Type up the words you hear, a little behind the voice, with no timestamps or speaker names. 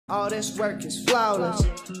All this work is flawless.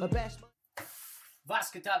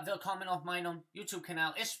 Was geht ab? Willkommen auf meinem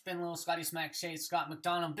YouTube-Kanal. Ich bin 𝐂𝐎𝐍𝐓𝐀𝐂𝐓, Scott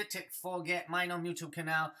McDonald. Bitte forget meinem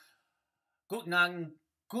YouTube-Kanal. Guten Abend,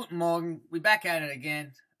 guten Morgen. We back at it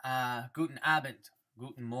again. Guten Abend,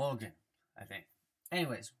 guten Morgen, I think.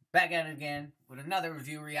 Anyways, back at it again with another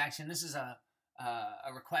review reaction. This is a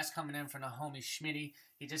request coming in from the homie Schmitty.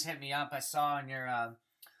 He just hit me up. I saw on your...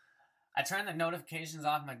 I turned the notifications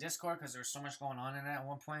off my Discord because there was so much going on in it at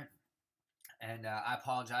one point. And I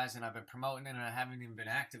apologize, and I've been promoting it, and I haven't even been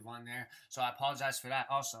active on there. So I apologize for that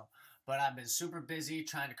also. But I've been super busy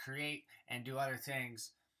trying to create and do other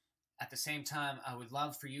things. At the same time, I would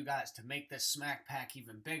love for you guys to make this SMAK pack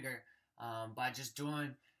even bigger by just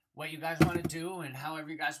doing what you guys want to do and however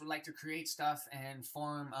you guys would like to create stuff and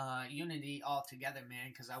form unity all together, man.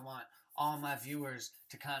 Because I want all my viewers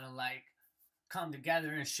to kind of like come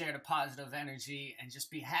together and share the positive energy and just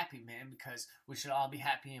be happy, man, because we should all be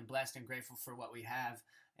happy and blessed and grateful for what we have.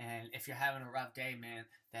 And if you're having a rough day, man,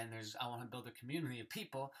 then I want to build a community of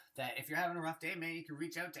people that if you're having a rough day, man, you can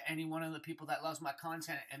reach out to any one of the people that loves my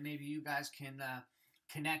content, and maybe you guys can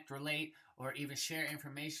connect, relate, or even share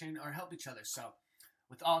information or help each other. So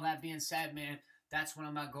with all that being said, man, that's one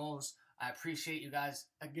of my goals. I appreciate you guys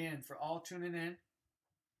again for all tuning in.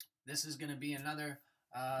 This is going to be another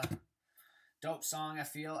dope song, I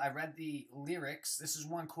feel. I read the lyrics. This is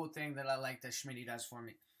one cool thing that I like that Schmitty does for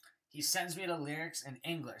me. He sends me the lyrics in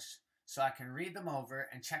English so I can read them over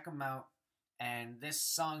and check them out. And this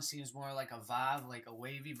song seems more like a vibe, like a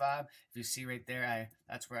wavy vibe. If you see right there,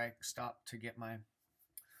 that's where I stopped to get my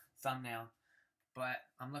thumbnail. But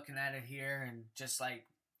I'm looking at it here and just like,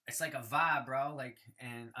 it's like a vibe, bro. Like,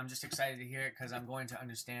 and I'm just excited to hear it because I'm going to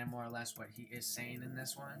understand more or less what he is saying in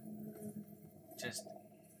this one. Just...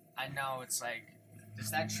 I know it's like,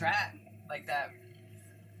 just that track, like that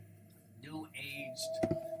new aged,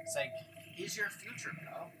 it's like, he's your future,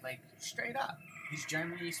 bro. Like, straight up. He's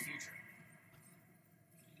Germany's future.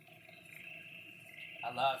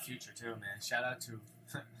 I love Future too, man. Shout out to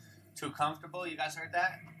Too Comfortable. You guys heard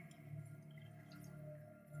that?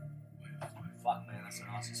 Fuck, man, that's an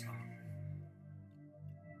awesome song.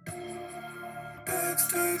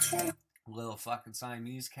 Little fucking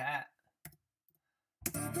Siamese cat.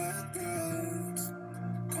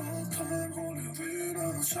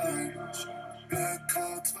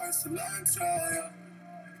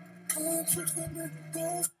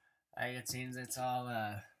 It seems it's all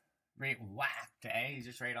right whacked, eh? He's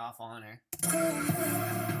just right off on her.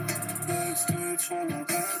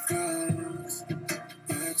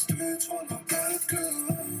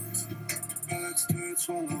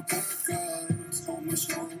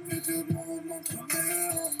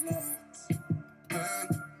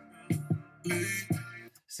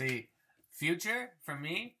 See, Future, for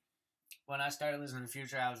me, when I started listening to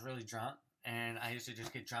Future, I was really drunk. And I used to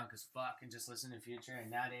just get drunk as fuck and just listen to Future. And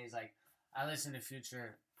nowadays, like, I listen to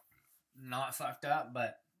Future not fucked up,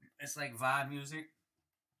 but it's like vibe music.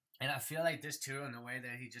 And I feel like this too, in the way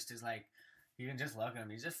that he just is like, you can just look at him,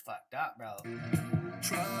 he's just fucked up, bro.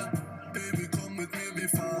 Try, baby, come with me, be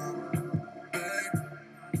fun.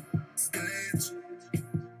 Backstage.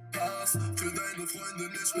 Pass für deine Freunde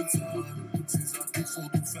nicht bezahlen. Sie sagt, bevor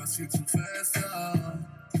du fährst viel zu fest, ja.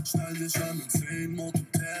 Schnall dich an in 10 Mode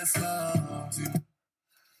und Tesla.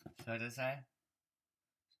 So does that?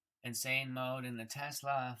 Insane mode in the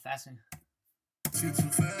Tesla. Fasten. Viel zu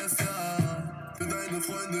fest, ja. Für deine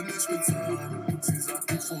Freunde nicht bezahlen. Sie sagt,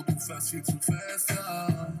 bevor du fährst viel zu fest,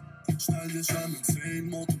 ja. Schnall dich an in 10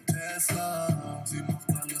 Mode und Tesla. Sie macht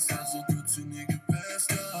alles, also wird sie nie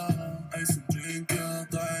gepest, ja. Ice and drink, ja.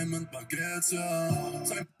 Diamond Baguettes, ja.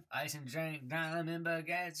 Ice and drink, diamond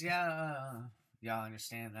baguettes, yeah. Y'all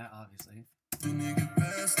understand that, obviously.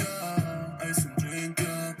 Ice and drink,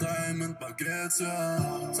 ja. Diamond baguettes,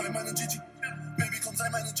 ja. Sei meine Gigi, Baby, komm, sei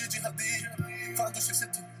meine Gigi Hadid. Fahren durch die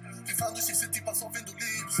City, wir fahren durch die City, pass auf, wenn du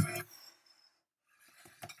liebst.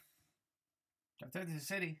 Drive through the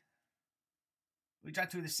city. We drive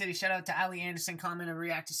through the city. Shout out to Ali Anderson, comment and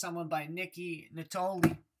react to someone by Nikki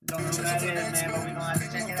Natoli. Don't know who that is, man, but we gonna have to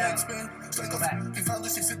check it out. Let's go back.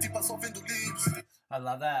 I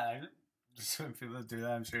love that. Just when people do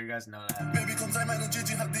that, I'm sure you guys know that. Baby, komm, sei meine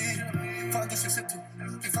Gigi Hadid. Fahren durch die City.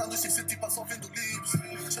 Wir fahren durch die City, pass auf, wenn du liebst.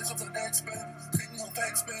 Scheiß auf dein Ex-Band, trinken auf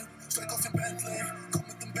Ex-Band. Steig aus dem Bentley, komm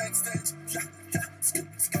mit dem Backstage. Ja, ja, skip,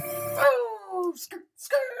 skip. Oh, skip,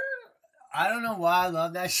 skip. I don't know why I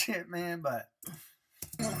love that shit, man, but...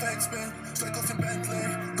 Steig aus dem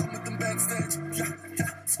Bentley, komm mit dem Backstage. Ja, ja,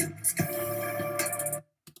 skip, skip.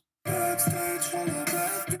 Backstage, voller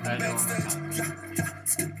Backstage. Ja, ja,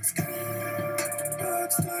 skip, skip.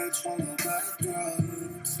 Backstage, voller Bad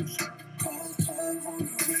Girls.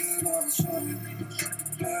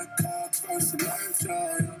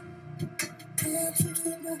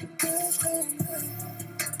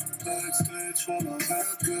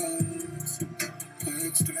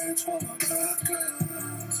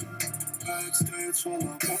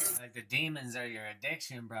 Like the demons are your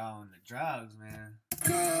addiction, bro, and the drugs, man.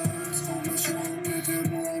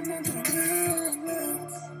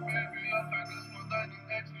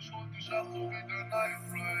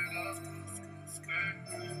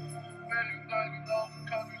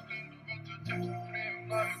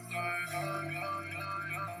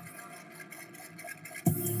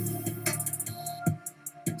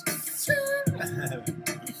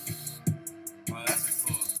 Well, that's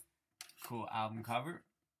a cool album cover.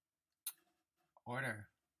 Order.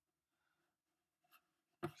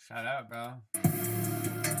 Shout out, bro.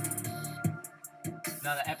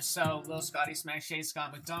 Another episode, Lil Scotty Smack Shade,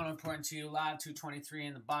 Scott McDonald, reporting to you live, 223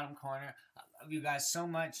 in the bottom corner. I love you guys so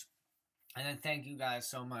much. And then thank you guys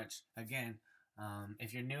so much again.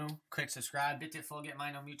 If you're new, click subscribe. Bitte folgt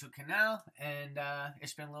meinem YouTube-Kanal. And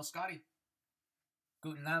it's been Lil Scotty.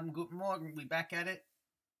 Guten Abend, guten Morgen. We back at it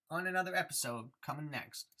on another episode coming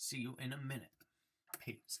next. See you in a minute.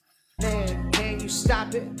 Peace. Man, can you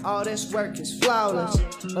stop it? All this work is flawless.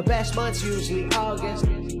 My best month's usually August.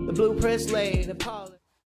 The blueprint's laid, appalling.